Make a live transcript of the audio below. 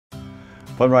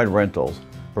Funride Rentals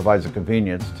provides a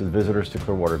convenience to the visitors to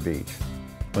Clearwater Beach.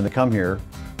 When they come here,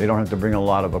 they don't have to bring a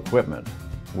lot of equipment.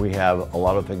 We have a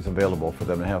lot of things available for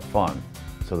them to have fun,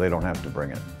 so they don't have to bring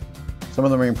it. Some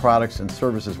of the main products and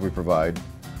services we provide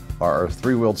are our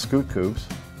three-wheeled scoot coupes,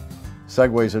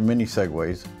 segways and mini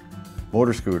segways,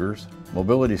 motor scooters,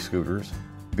 mobility scooters,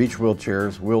 beach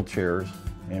wheelchairs,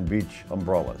 and beach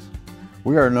umbrellas.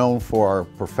 We are known for our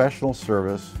professional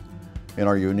service and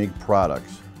our unique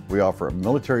products. We offer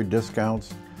military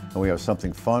discounts, and we have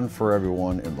something fun for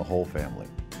everyone in the whole family.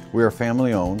 We are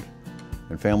family owned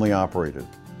and family operated.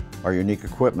 Our unique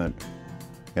equipment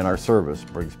and our service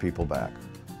brings people back.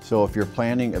 So if you're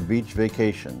planning a beach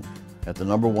vacation at the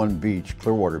 #1 beach,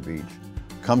 Clearwater Beach,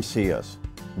 come see us.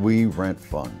 We rent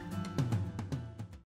fun.